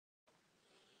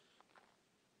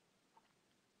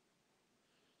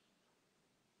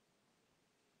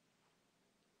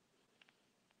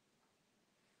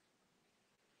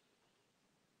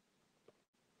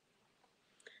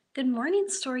Good morning,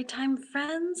 Storytime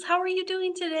friends. How are you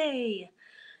doing today?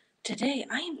 Today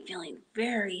I am feeling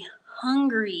very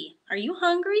hungry. Are you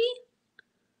hungry?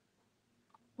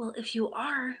 Well, if you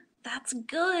are, that's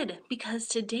good because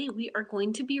today we are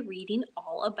going to be reading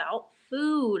all about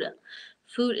food.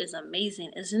 Food is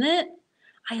amazing, isn't it?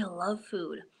 I love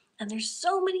food. And there's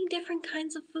so many different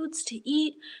kinds of foods to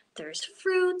eat. There's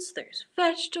fruits, there's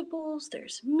vegetables,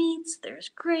 there's meats, there's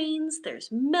grains,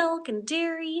 there's milk and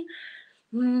dairy.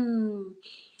 Mmm.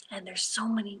 And there's so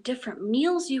many different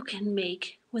meals you can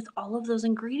make with all of those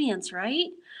ingredients, right?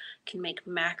 You can make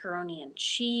macaroni and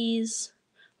cheese.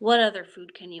 What other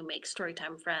food can you make,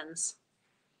 Storytime friends?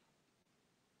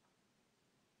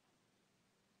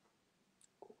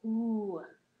 Ooh,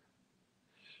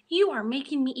 you are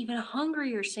making me even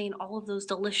hungrier saying all of those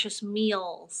delicious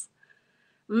meals.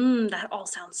 That all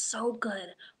sounds so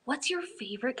good. What's your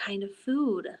favorite kind of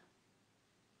food?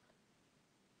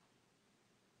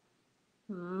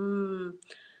 Mmm,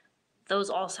 those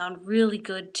all sound really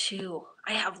good too.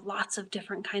 I have lots of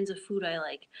different kinds of food I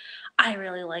like. I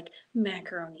really like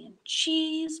macaroni and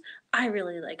cheese. I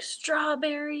really like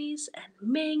strawberries and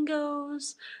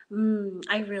mangoes.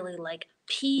 I really like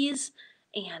peas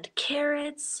and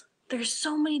carrots. There's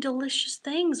so many delicious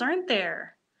things, aren't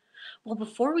there? Well,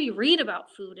 before we read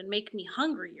about food and make me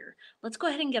hungrier, let's go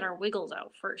ahead and get our wiggles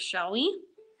out first, shall we?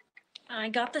 I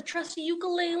got the trusty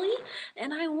ukulele,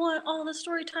 and I want all the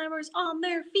story timers on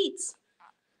their feet.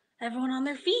 Everyone on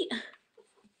their feet.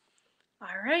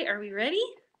 All right, are we ready?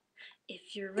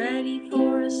 If you're ready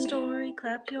for a story,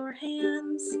 clap your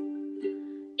hands.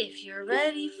 If you're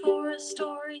ready for a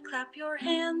story, clap your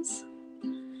hands.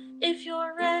 If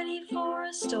you're ready for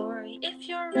a story, if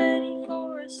you're ready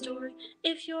for a story,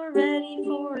 if you're ready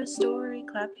for a story,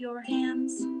 clap your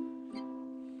hands.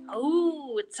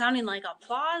 Oh, it's sounding like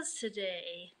applause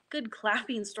today. Good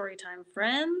clapping story time,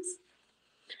 friends.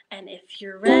 And if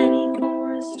you're ready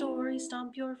for a story,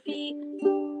 stomp your feet.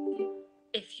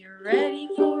 If you're ready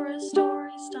for a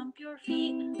story, stomp your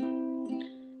feet.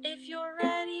 If you're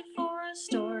ready for a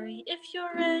story, if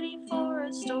you're ready for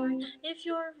a story, if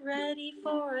you're ready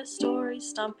for a story,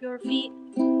 stomp your feet.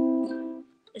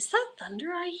 Is that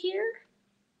thunder I hear?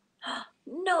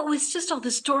 No, it's just all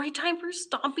the story timers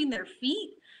stomping their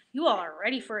feet. You all are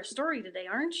ready for a story today,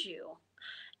 aren't you?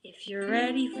 If you're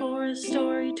ready for a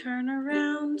story, turn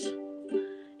around.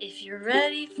 If you're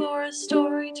ready for a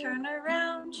story, turn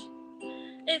around.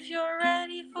 If you're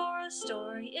ready for a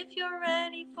story, if you're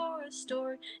ready for a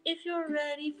story, if you're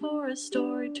ready for a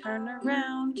story, turn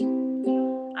around.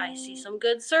 I see some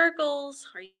good circles.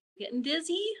 Are you getting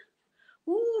dizzy?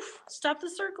 Oof, stop the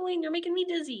circling. You're making me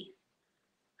dizzy.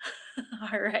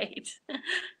 All right.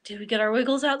 Did we get our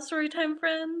wiggles out, story time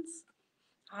friends?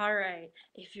 All right.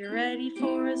 If you're ready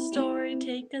for a story,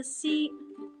 take a seat.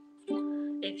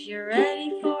 If you're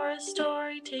ready for a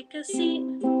story, take a seat.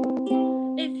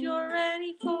 If you're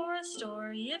ready for a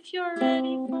story, if you're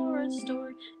ready for a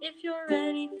story, if you're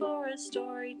ready for a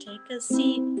story, take a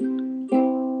seat.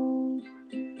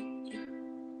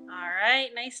 All right,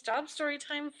 nice job, story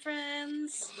time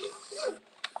friends.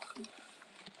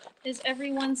 Is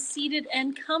everyone seated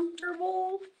and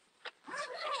comfortable?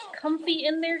 Comfy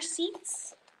in their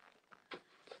seats?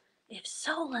 If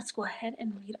so, let's go ahead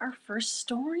and read our first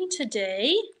story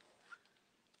today.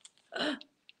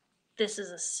 This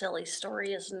is a silly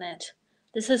story, isn't it?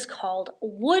 This is called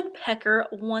Woodpecker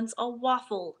Wants a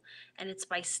Waffle, and it's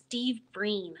by Steve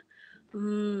Breen.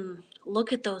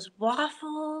 Look at those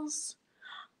waffles.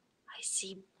 I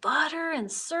see butter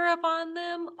and syrup on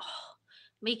them,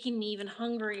 making me even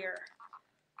hungrier.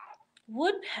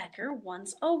 Woodpecker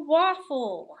wants a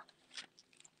waffle.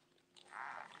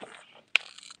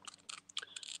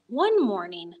 One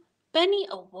morning, Benny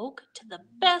awoke to the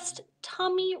best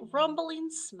tummy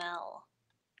rumbling smell.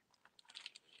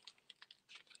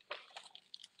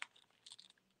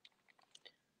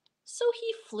 So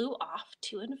he flew off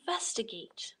to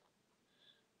investigate.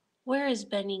 Where is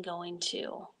Benny going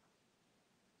to?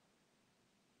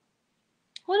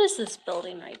 What is this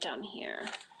building right down here?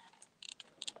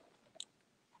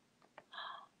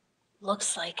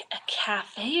 Looks like a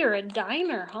cafe or a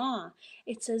diner, huh?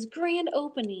 It says grand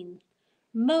opening.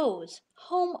 Moe's,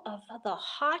 home of the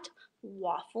hot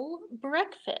waffle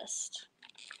breakfast.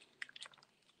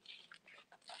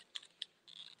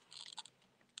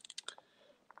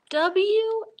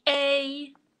 Waffle,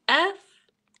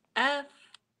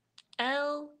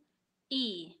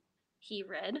 he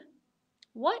read.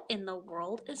 What in the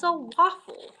world is a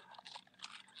waffle?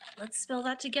 Let's spell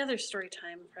that together, story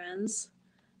time, friends.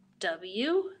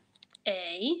 Waffle.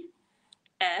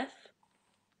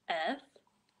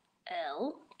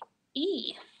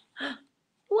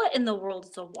 What in the world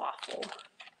is a waffle?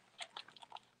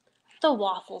 The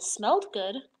waffles smelled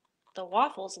good. The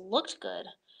waffles looked good.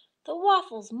 The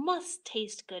waffles must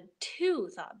taste good too,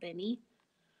 thought Benny.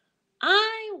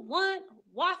 I want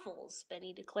waffles,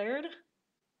 Benny declared.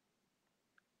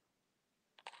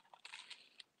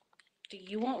 Do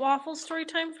you want waffles,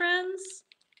 Storytime friends?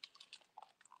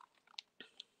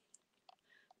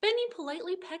 Benny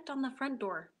politely pecked on the front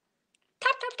door.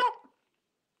 Tap, tap, tap.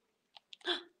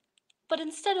 But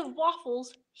instead of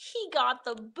waffles, he got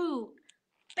the boot.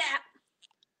 Bap.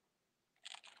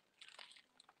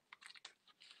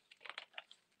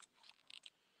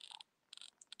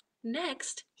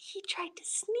 Next, he tried to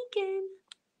sneak in.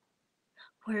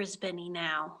 Where's Benny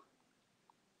now?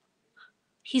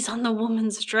 He's on the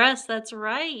woman's dress, that's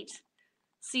right.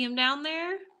 See him down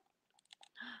there?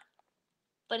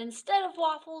 But instead of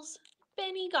waffles,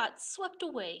 Benny got swept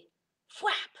away.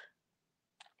 Flap!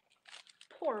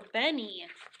 Poor Benny.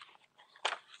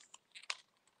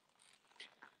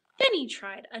 Benny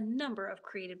tried a number of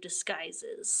creative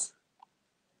disguises.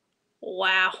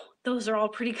 Wow, those are all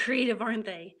pretty creative, aren't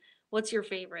they? What's your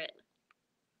favorite?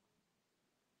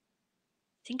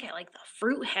 I think I like the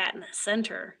fruit hat in the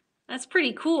center. That's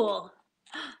pretty cool.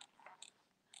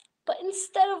 But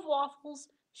instead of waffles,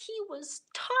 he was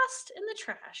tossed in the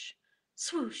trash.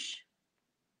 Swoosh.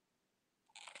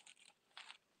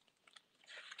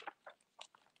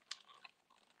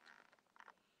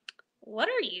 What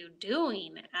are you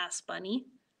doing? Asked Bunny.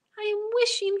 I am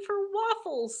wishing for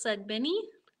waffles, said Benny.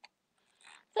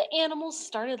 The animals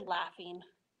started laughing.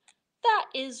 That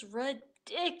is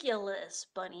ridiculous,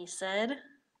 Bunny said.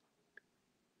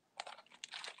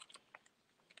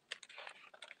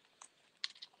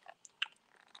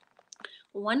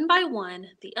 One by one,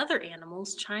 the other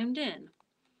animals chimed in.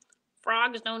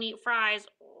 Frogs don't eat fries,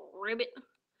 ribbit.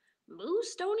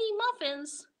 Moose don't eat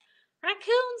muffins.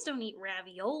 Raccoons don't eat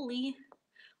ravioli.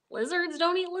 Lizards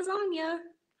don't eat lasagna.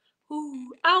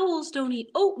 Ooh, owls don't eat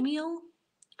oatmeal.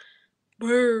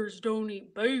 Bears don't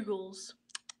eat bagels.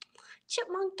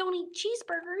 Chipmunk don't eat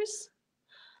cheeseburgers.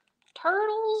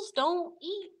 Turtles don't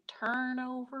eat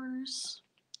turnovers.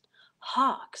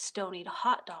 Hawks don't eat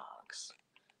hot dogs.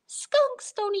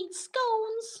 Skunks don't eat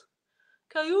scones.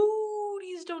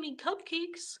 Coyotes don't eat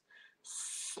cupcakes.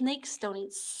 Snakes don't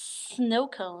eat snow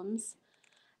cones.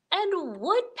 And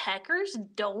woodpeckers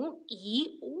don't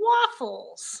eat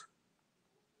waffles.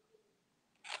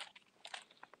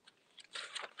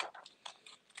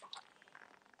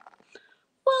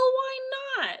 Well, why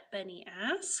not? Benny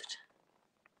asked.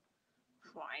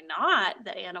 Why not?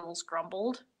 The animals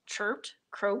grumbled, chirped,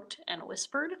 croaked, and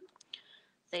whispered.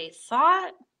 They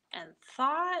thought and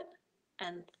thought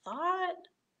and thought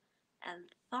and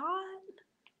thought.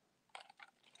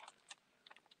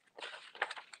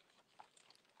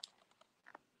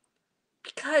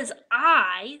 Because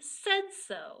I said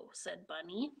so, said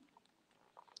Bunny.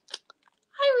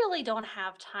 I really don't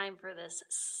have time for this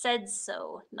said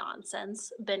so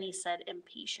nonsense, Benny said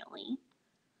impatiently.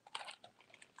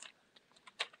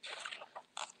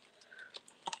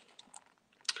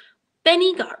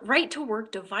 Benny got right to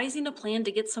work devising a plan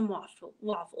to get some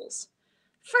waffles.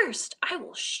 First, I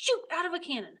will shoot out of a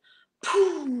cannon.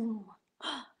 Boom!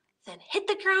 Then hit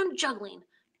the ground juggling.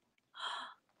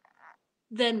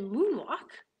 Then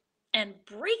moonwalk and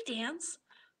breakdance,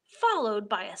 followed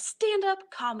by a stand-up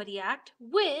comedy act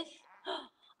with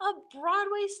a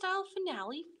Broadway-style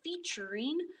finale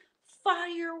featuring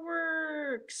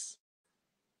fireworks.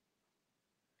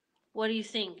 What do you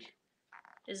think?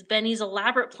 Is Benny's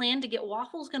elaborate plan to get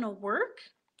waffles going to work?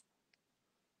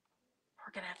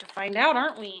 We're going to have to find out,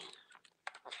 aren't we?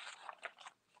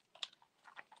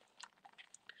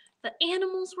 The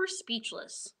animals were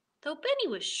speechless, though Benny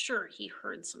was sure he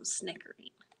heard some snickering.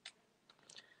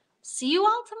 See you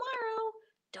all tomorrow.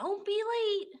 Don't be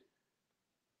late.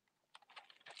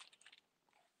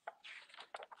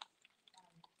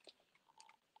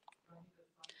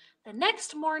 The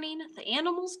next morning, the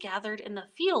animals gathered in the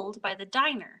field by the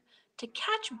diner to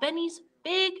catch Benny's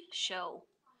big show.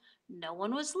 No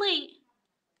one was late.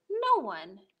 No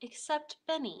one except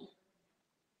Benny.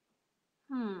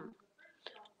 What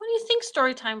do you think,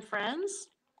 Storytime friends?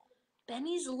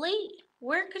 Benny's late.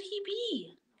 Where could he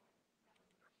be?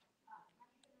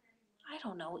 I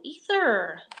don't know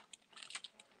either.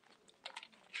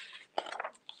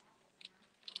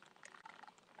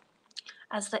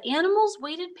 As the animals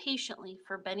waited patiently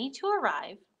for Benny to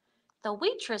arrive, the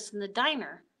waitress in the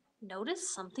diner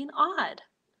noticed something odd.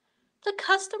 The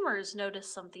customers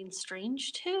noticed something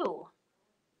strange too.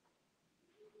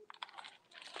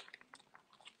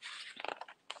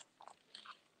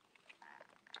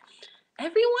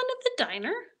 Everyone at the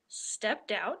diner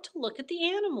stepped out to look at the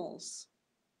animals.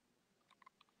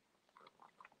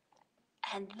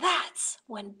 And that's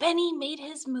when Benny made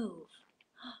his move.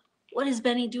 What is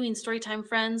Benny doing, Storytime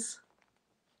friends?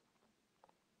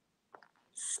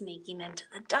 Sneaking into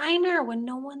the diner when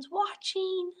no one's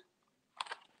watching.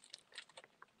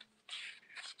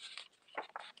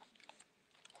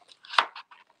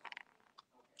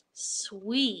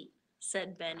 Sweet,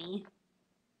 said Benny.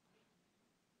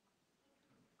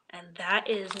 And that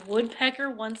is Woodpecker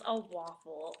wants a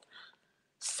waffle.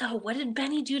 So what did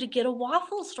Benny do to get a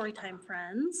waffle, Storytime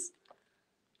friends?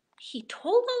 He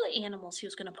told all the animals he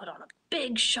was going to put on a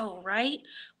big show, right?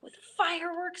 With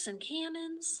fireworks and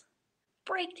cannons,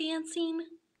 breakdancing.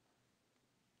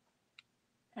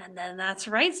 And then that's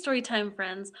right, Storytime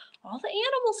friends. All the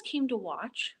animals came to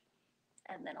watch.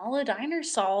 And then all the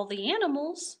diners saw all the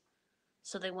animals.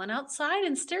 So they went outside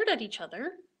and stared at each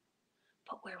other.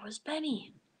 But where was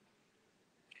Benny?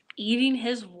 Eating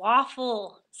his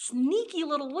waffle. Sneaky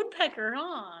little woodpecker,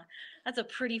 huh? That's a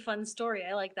pretty fun story.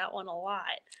 I like that one a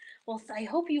lot. Well, I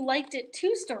hope you liked it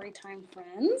too, Storytime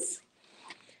friends.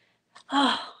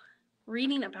 Oh,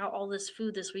 reading about all this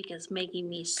food this week is making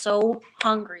me so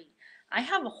hungry. I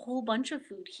have a whole bunch of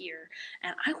food here,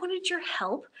 and I wanted your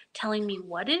help telling me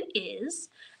what it is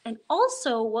and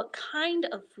also what kind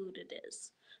of food it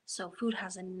is. So food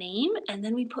has a name, and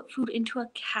then we put food into a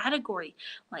category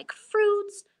like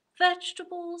fruits,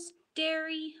 vegetables,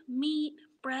 dairy, meat,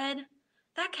 bread,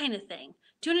 that kind of thing.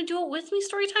 Do you want to do it with me,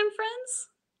 Storytime friends?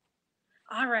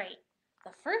 All right,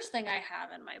 the first thing I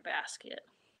have in my basket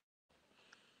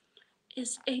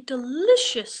is a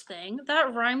delicious thing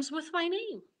that rhymes with my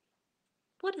name.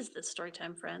 What is this,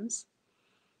 Storytime friends?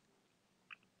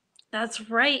 That's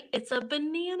right, it's a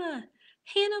banana.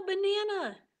 Hannah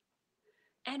banana.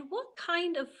 And what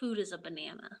kind of food is a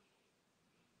banana?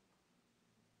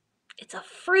 It's a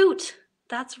fruit.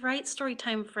 That's right,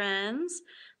 Storytime friends.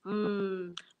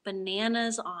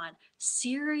 Bananas on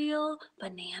cereal,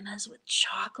 bananas with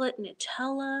chocolate,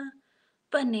 Nutella,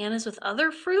 bananas with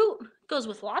other fruit. Goes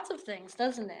with lots of things,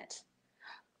 doesn't it?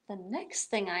 The next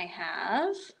thing I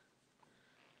have,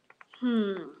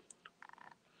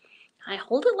 I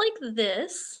hold it like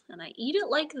this, and I eat it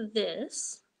like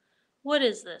this. What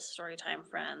is this, Storytime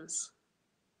friends?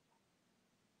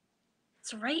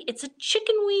 That's right, it's a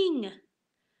chicken wing.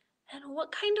 And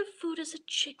what kind of food is a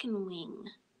chicken wing?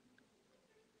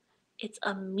 It's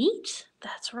a meat.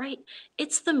 That's right.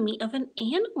 It's the meat of an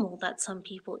animal that some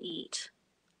people eat.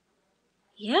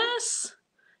 Yes,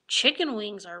 chicken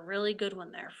wings are really good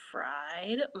when they're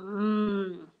fried.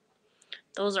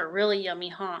 Those are really yummy,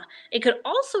 huh? It could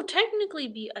also technically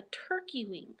be a turkey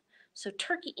wing. So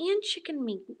turkey and chicken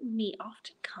meat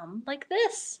often come like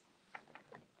this.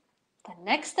 The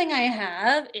next thing I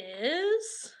have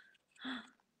is,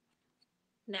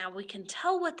 now we can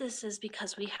tell what this is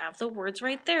because we have the words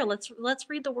right there. Let's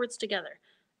read the words together.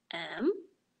 M-I-L-K.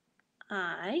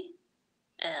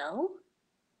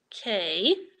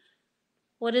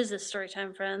 What is this,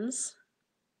 Storytime friends?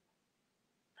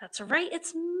 That's right,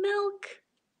 it's milk.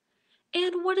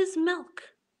 And what is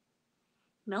milk?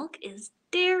 Milk is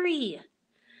dairy.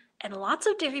 And lots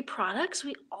of dairy products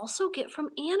we also get from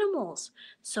animals.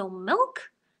 So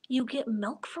milk, you get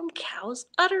milk from cows'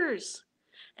 udders.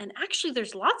 And actually,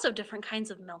 there's lots of different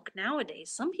kinds of milk nowadays.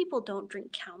 Some people don't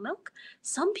drink cow milk.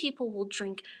 Some people will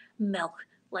drink milk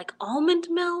like almond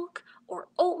milk or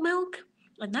oat milk.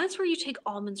 And that's where you take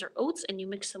almonds or oats and you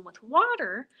mix them with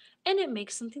water and it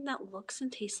makes something that looks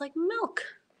and tastes like milk.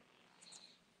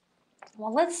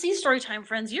 Well, let's see, Storytime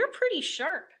friends. You're pretty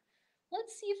sharp.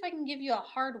 Let's see if I can give you a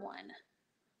hard one.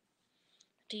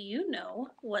 Do you know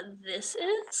what this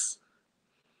is?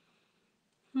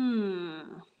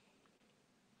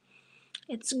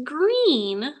 It's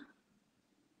green.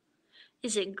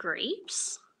 Is it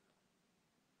grapes?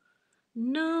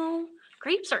 No,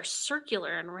 grapes are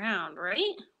circular and round,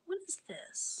 right? What is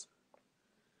this?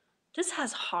 This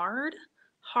has hard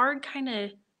kind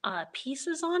of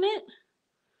pieces on it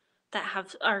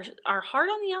that are hard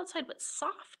on the outside but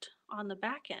soft on the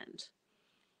back end.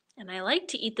 And I like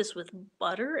to eat this with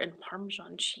butter and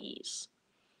Parmesan cheese.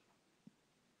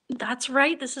 That's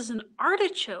right, this is an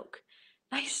artichoke.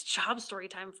 Nice job,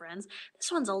 Storytime friends.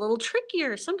 This one's a little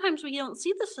trickier. Sometimes we don't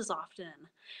see this as often.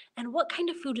 And what kind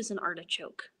of food is an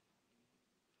artichoke?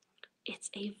 It's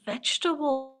a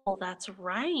vegetable. That's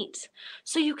right.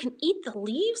 So you can eat the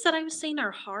leaves that I was saying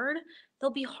are hard.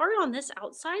 They'll be hard on this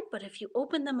outside, but if you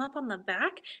open them up on the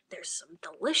back, there's some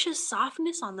delicious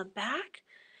softness on the back.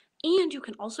 And you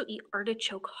can also eat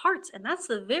artichoke hearts, and that's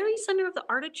the very center of the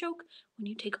artichoke. When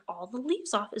you take all the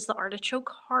leaves off is the artichoke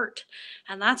heart,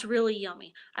 and that's really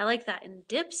yummy. I like that in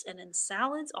dips and in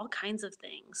salads, all kinds of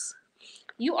things.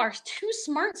 You are too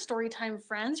smart, Storytime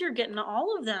friends. You're getting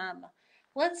all of them.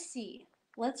 Let's see.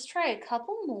 Let's try a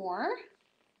couple more.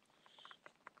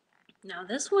 Now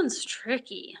this one's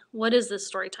tricky. What is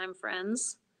this, Storytime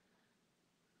friends?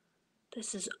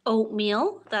 This is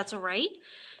oatmeal. That's right.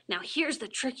 Now here's the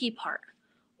tricky part.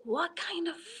 What kind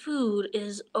of food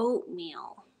is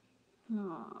oatmeal?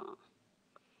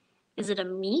 Is it a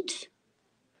meat?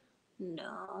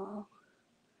 No.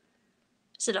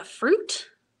 Is it a fruit?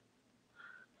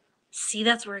 See,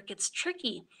 that's where it gets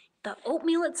tricky. The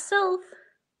oatmeal itself,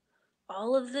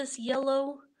 all of this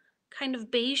yellow kind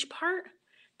of beige part,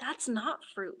 that's not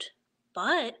fruit.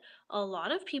 But a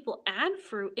lot of people add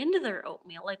fruit into their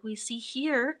oatmeal, like we see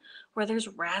here, where there's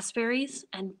raspberries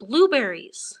and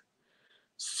blueberries.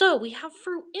 So we have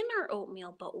fruit in our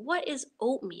oatmeal, but what is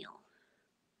oatmeal?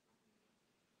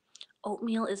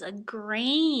 Oatmeal is a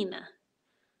grain.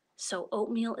 So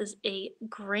oatmeal is a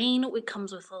grain. It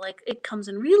comes with it comes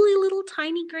in really little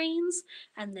tiny grains,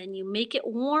 and then you make it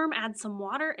warm, add some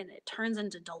water, and it turns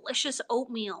into delicious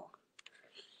oatmeal.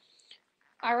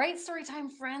 All right,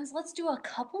 Storytime friends, let's do a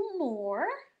couple more.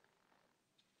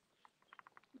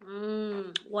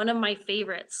 One of my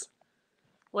favorites.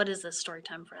 What is this,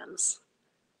 Storytime friends?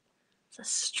 It's a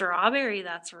strawberry,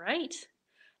 that's right.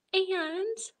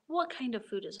 And what kind of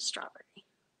food is a strawberry?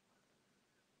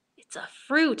 It's a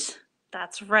fruit.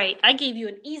 That's right. I gave you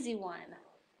an easy one.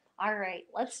 All right,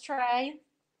 let's try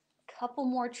a couple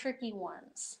more tricky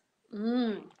ones.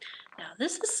 Now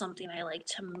this is something I like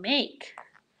to make.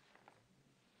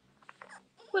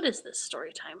 What is this,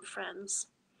 Storytime friends?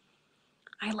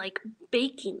 I like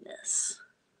baking this.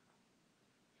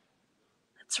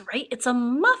 That's right, it's a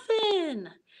muffin.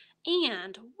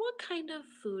 And what kind of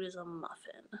food is a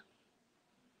muffin?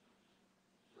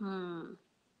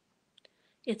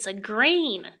 It's a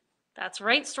grain. That's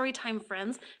right, Storytime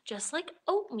friends. Just like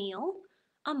oatmeal,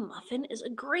 a muffin is a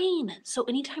grain. So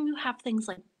anytime you have things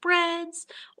like breads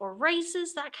or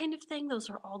rices, that kind of thing,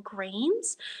 those are all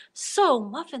grains. So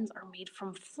muffins are made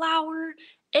from flour,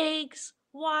 eggs,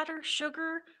 water,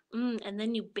 sugar, and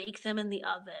then you bake them in the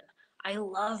oven. I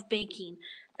love baking.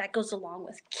 That goes along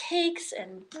with cakes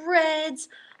and breads,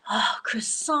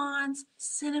 croissants,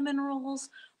 cinnamon rolls,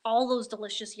 all those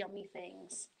delicious, yummy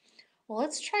things. Well,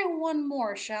 let's try one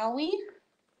more, shall we?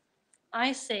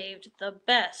 I saved the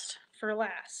best for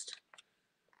last.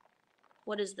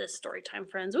 What is this, Storytime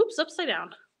friends? Oops, upside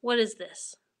down. What is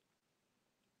this?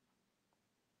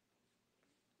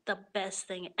 The best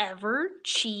thing ever,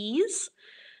 cheese.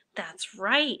 That's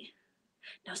right.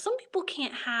 Now, some people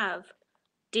can't have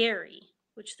dairy,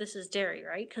 which this is dairy,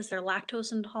 right? Because they're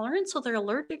lactose intolerant, so they're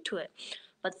allergic to it.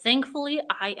 But thankfully,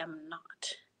 I am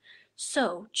not.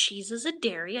 So, cheese is a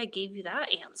dairy. I gave you that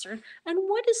answer. And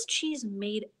what is cheese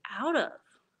made out of?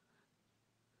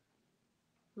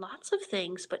 Lots of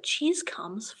things, but cheese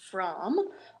comes from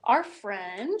our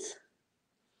friend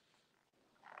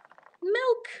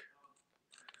milk.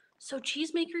 So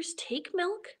cheesemakers take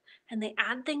milk and they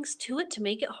add things to it to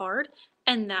make it hard,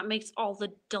 and that makes all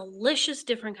the delicious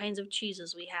different kinds of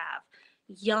cheeses we have.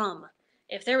 Yum.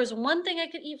 If there was one thing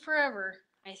I could eat forever,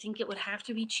 I think it would have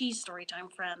to be cheese,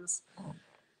 Storytime friends.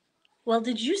 Well,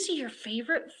 did you see your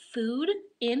favorite food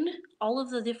in all of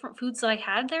the different foods that I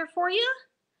had there for you?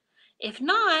 If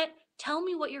not, tell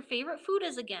me what your favorite food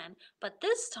is again, but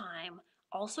this time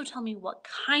also tell me what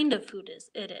kind of food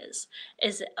it is.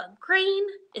 Is it a grain?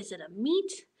 Is it a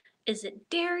meat? Is it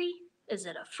dairy? Is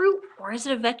it a fruit? Or is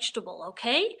it a vegetable,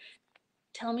 okay?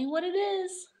 Tell me what it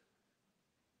is.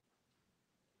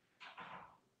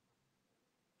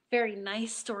 Very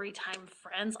nice story time,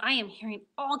 friends. I am hearing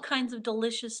all kinds of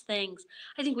delicious things.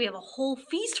 I think we have a whole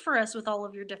feast for us with all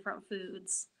of your different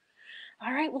foods.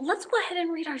 All right, well, let's go ahead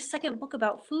and read our second book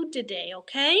about food today,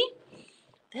 okay?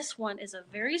 This one is a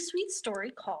very sweet story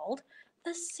called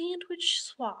The Sandwich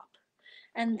Swap.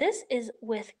 And this is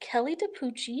with Kelly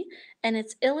DePucci, and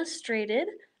it's illustrated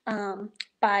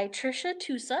by Trisha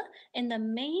Tusa, and the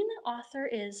main author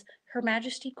is Her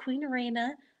Majesty Queen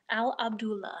Reina Al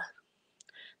Abdullah.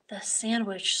 The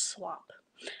Sandwich Swap.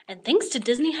 And thanks to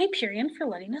Disney Hyperion for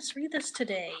letting us read this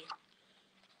today.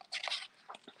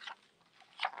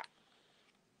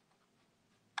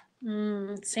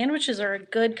 Sandwiches are a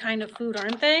good kind of food,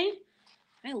 aren't they?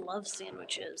 I love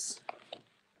sandwiches.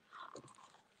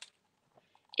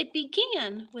 It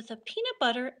began with a peanut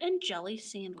butter and jelly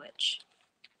sandwich.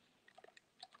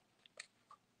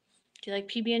 Do you like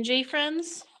PB&J,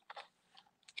 friends?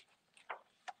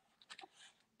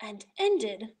 and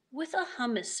ended with a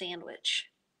hummus sandwich.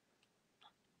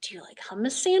 Do you like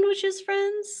hummus sandwiches,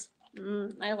 friends?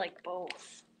 I like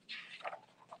both.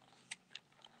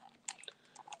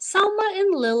 Selma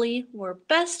and Lily were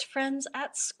best friends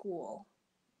at school.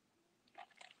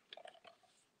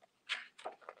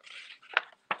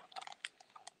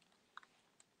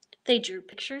 They drew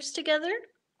pictures together.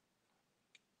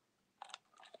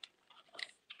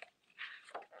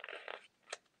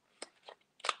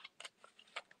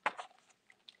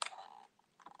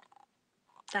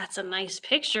 That's a nice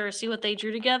picture. See what they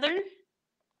drew together?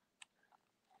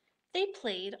 They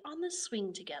played on the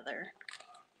swing together.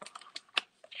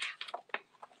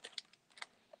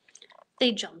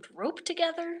 They jumped rope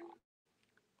together.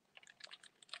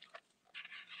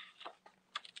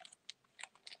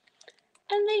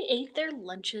 And they ate their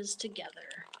lunches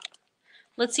together.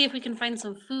 Let's see if we can find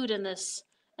some food in this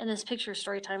picture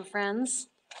story time, friends.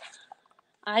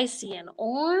 I see an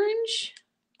orange.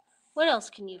 What else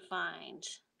can you find?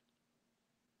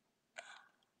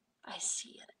 I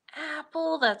see an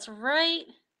apple, that's right.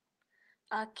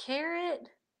 A carrot.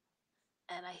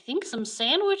 And I think some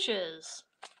sandwiches.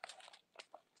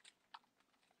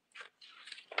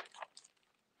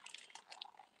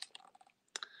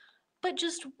 But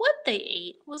just what they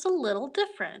ate was a little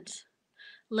different.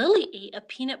 Lily ate a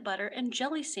peanut butter and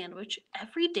jelly sandwich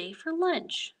every day for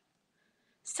lunch.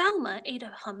 Salma ate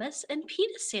a hummus and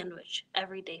pita sandwich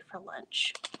every day for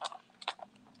lunch.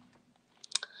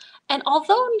 And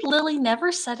although Lily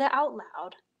never said it out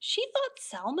loud, she thought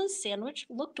Salma's sandwich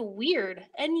looked weird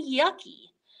and yucky.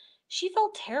 She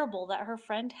felt terrible that her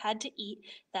friend had to eat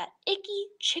that icky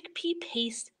chickpea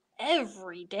paste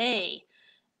every day.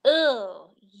 Ugh,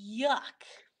 yuck.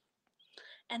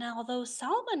 And although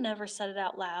Salma never said it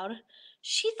out loud,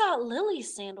 she thought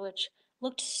Lily's sandwich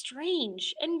looked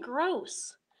strange and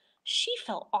gross. She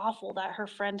felt awful that her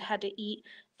friend had to eat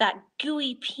that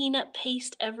gooey peanut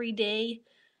paste every day.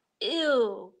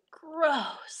 Ew,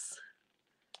 gross.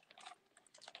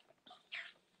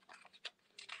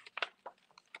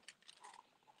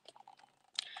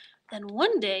 Then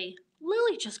one day,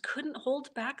 Lily just couldn't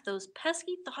hold back those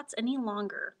pesky thoughts any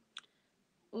longer.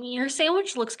 Your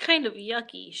sandwich looks kind of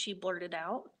yucky, she blurted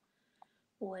out.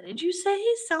 What did you say?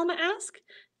 Salma asked,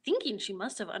 thinking she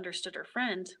must have understood her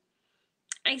friend.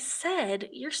 I said,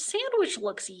 your sandwich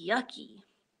looks yucky.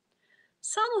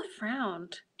 Salma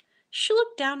frowned. She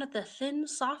looked down at the thin,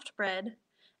 soft bread,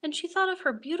 and she thought of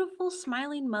her beautiful,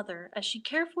 smiling mother as she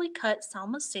carefully cut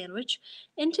Salma's sandwich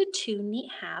into 2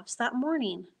 neat halves that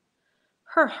morning.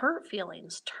 Her hurt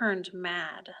feelings turned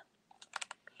mad.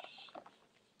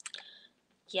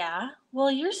 Yeah,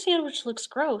 well, your sandwich looks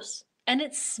gross, and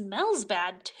it smells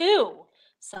bad, too,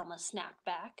 Selma snapped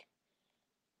back.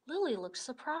 Lily looked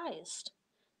surprised.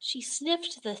 She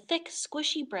sniffed the thick,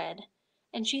 squishy bread,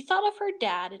 and she thought of her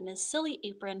dad in his silly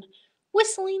apron,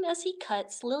 whistling as he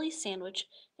cut Lily's sandwich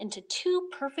into 2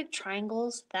 perfect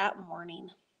triangles that morning.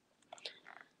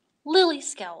 Lily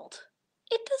scowled.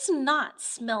 It does not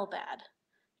smell bad.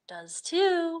 Does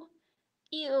too.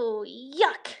 Ew,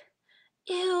 yuck.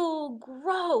 Ew,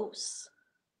 gross.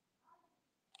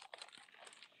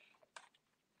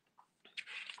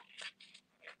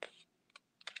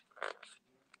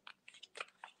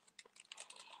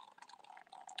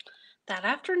 That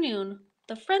afternoon,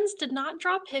 the friends did not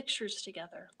draw pictures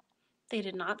together. They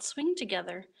did not swing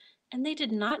together, and they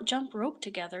did not jump rope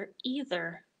together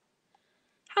either.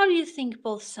 How do you think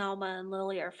both Salma and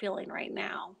Lily are feeling right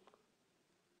now?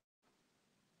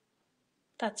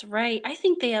 That's right. I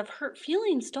think they have hurt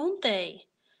feelings, don't they?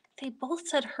 They both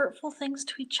said hurtful things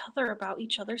to each other about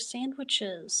each other's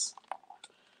sandwiches.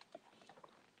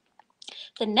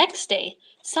 The next day,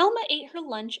 Salma ate her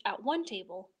lunch at one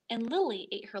table, and Lily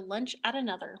ate her lunch at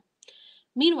another.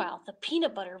 Meanwhile, the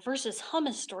peanut butter versus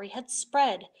hummus story had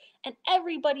spread, and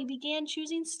everybody began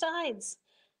choosing sides.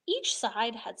 Each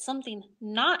side had something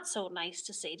not so nice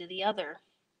to say to the other.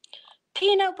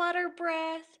 Peanut butter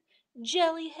breath,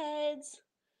 jelly heads,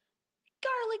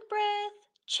 garlic breath,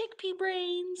 chickpea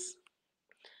brains.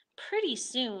 Pretty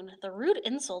soon, the rude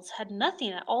insults had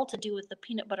nothing at all to do with the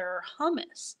peanut butter or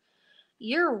hummus.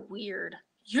 You're weird.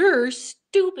 You're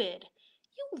stupid.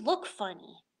 You look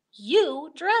funny.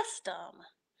 You dress dumb.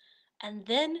 And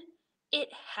then it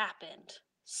happened.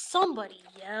 Somebody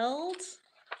yelled,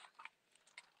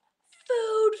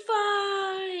 "Food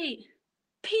fight!"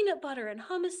 Peanut butter and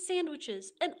hummus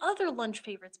sandwiches and other lunch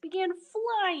favorites began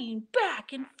flying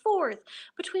back and forth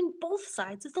between both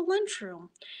sides of the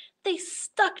lunchroom. They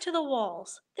stuck to the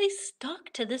walls. They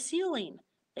stuck to the ceiling.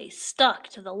 They stuck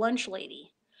to the lunch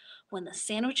lady. When the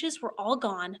sandwiches were all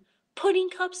gone, Pudding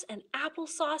cups and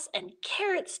applesauce and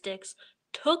carrot sticks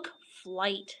took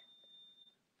flight.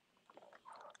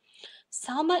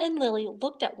 Salma and Lily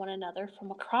looked at one another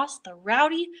from across the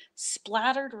rowdy,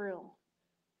 splattered room.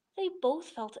 They both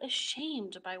felt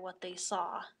ashamed by what they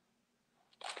saw.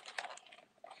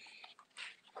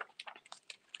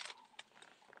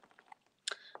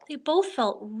 They both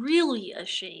felt really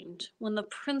ashamed when the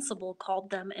principal called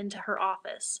them into her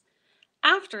office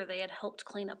after they had helped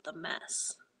clean up the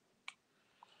mess.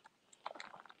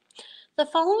 The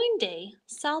following day,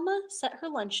 Salma set her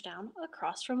lunch down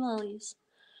across from Lily's.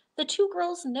 The two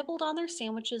girls nibbled on their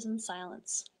sandwiches in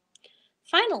silence.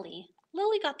 Finally,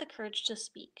 Lily got the courage to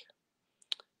speak.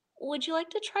 Would you like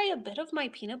to try a bit of my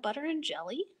peanut butter and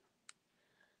jelly?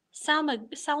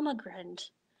 Salma grinned.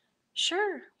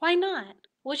 Sure, why not?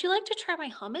 Would you like to try my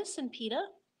hummus and pita?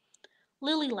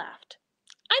 Lily laughed.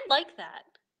 I'd like that.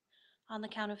 On the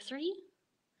count of three?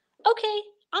 Okay,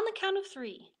 on the count of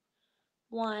three.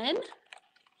 1,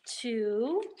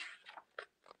 2,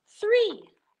 3.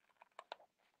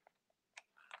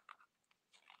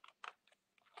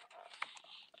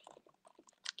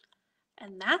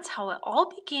 And that's how it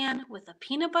all began, with a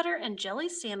peanut butter and jelly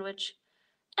sandwich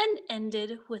and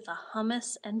ended with a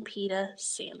hummus and pita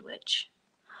sandwich.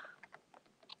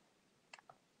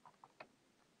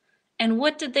 And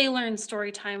what did they learn,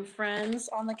 Storytime friends?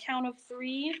 On the count of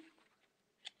three?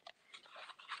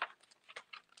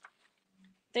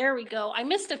 There we go. I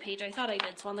missed a page. I thought I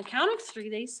did. So on the count of three,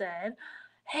 they said,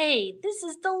 hey, this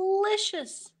is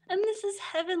delicious and this is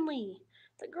heavenly.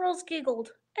 The girls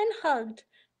giggled and hugged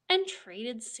and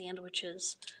traded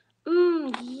sandwiches.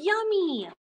 Yummy.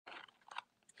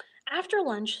 After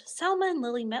lunch, Selma and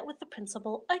Lily met with the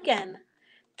principal again.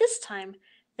 This time,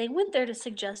 they went there to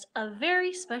suggest a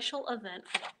very special event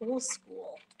for the whole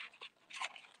school.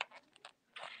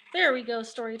 There we go,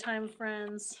 Storytime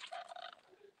friends.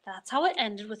 That's how it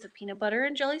ended, with a peanut butter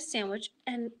and jelly sandwich,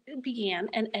 and it began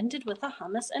and ended with a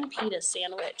hummus and pita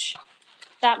sandwich.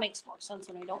 That makes more sense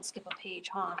when I don't skip a page,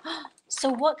 huh? So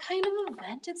what kind of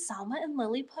event did Salma and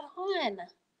Lily put on?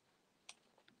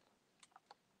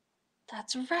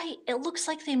 That's right. It looks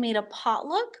like they made a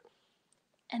potluck.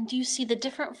 And do you see the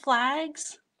different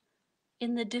flags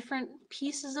in the different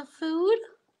pieces of food?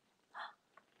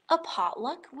 A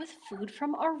potluck with food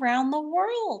from around the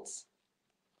world.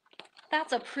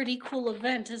 That's a pretty cool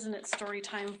event, isn't it,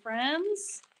 Storytime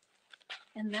friends?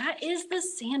 And that is the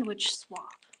sandwich swap.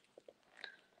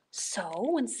 So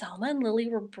when Selma and Lily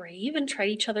were brave and tried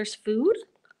each other's food,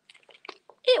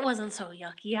 it wasn't so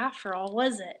yucky after all,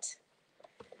 was it?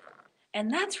 And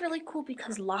that's really cool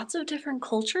because lots of different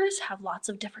cultures have lots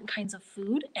of different kinds of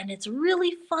food, and it's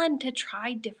really fun to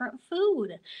try different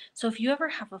food. So if you ever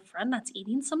have a friend that's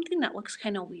eating something that looks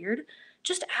kind of weird,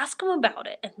 just ask them about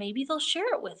it and maybe they'll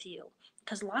share it with you.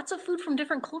 Because lots of food from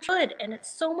different cultures, and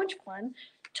it's so much fun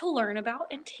to learn about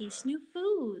and taste new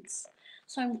foods.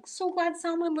 So I'm so glad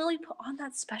Salma and Lily put on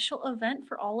that special event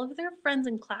for all of their friends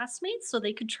and classmates so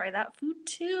they could try that food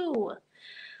too.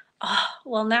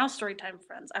 Well, now Storytime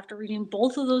friends, after reading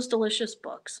both of those delicious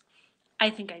books, I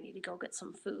think I need to go get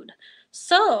some food.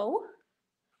 So,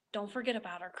 don't forget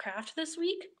about our craft this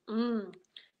week.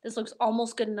 This looks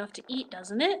almost good enough to eat,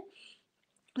 doesn't it?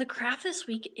 The craft this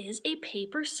week is a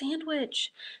paper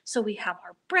sandwich. So we have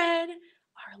our bread,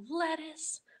 our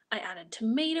lettuce, I added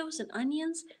tomatoes and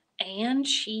onions, and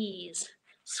cheese.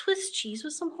 Swiss cheese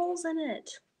with some holes in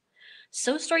it.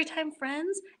 So Storytime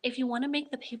friends, if you want to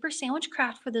make the paper sandwich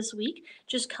craft for this week,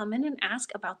 just come in and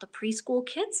ask about the preschool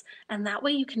kits, and that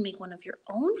way you can make one of your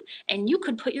own, and you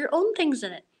could put your own things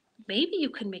in it. Maybe you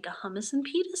could make a hummus and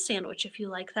pita sandwich if you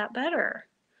like that better.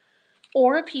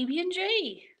 Or a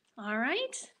PB&J. All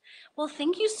right? Well,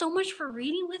 thank you so much for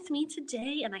reading with me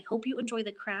today, and I hope you enjoy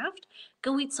the craft.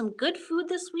 Go eat some good food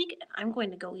this week, and I'm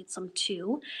going to go eat some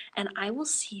too, and I will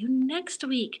see you next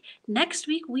week. Next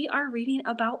week, we are reading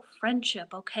about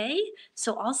friendship, okay?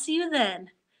 So I'll see you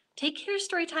then. Take care,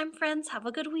 Storytime friends. Have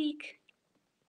a good week.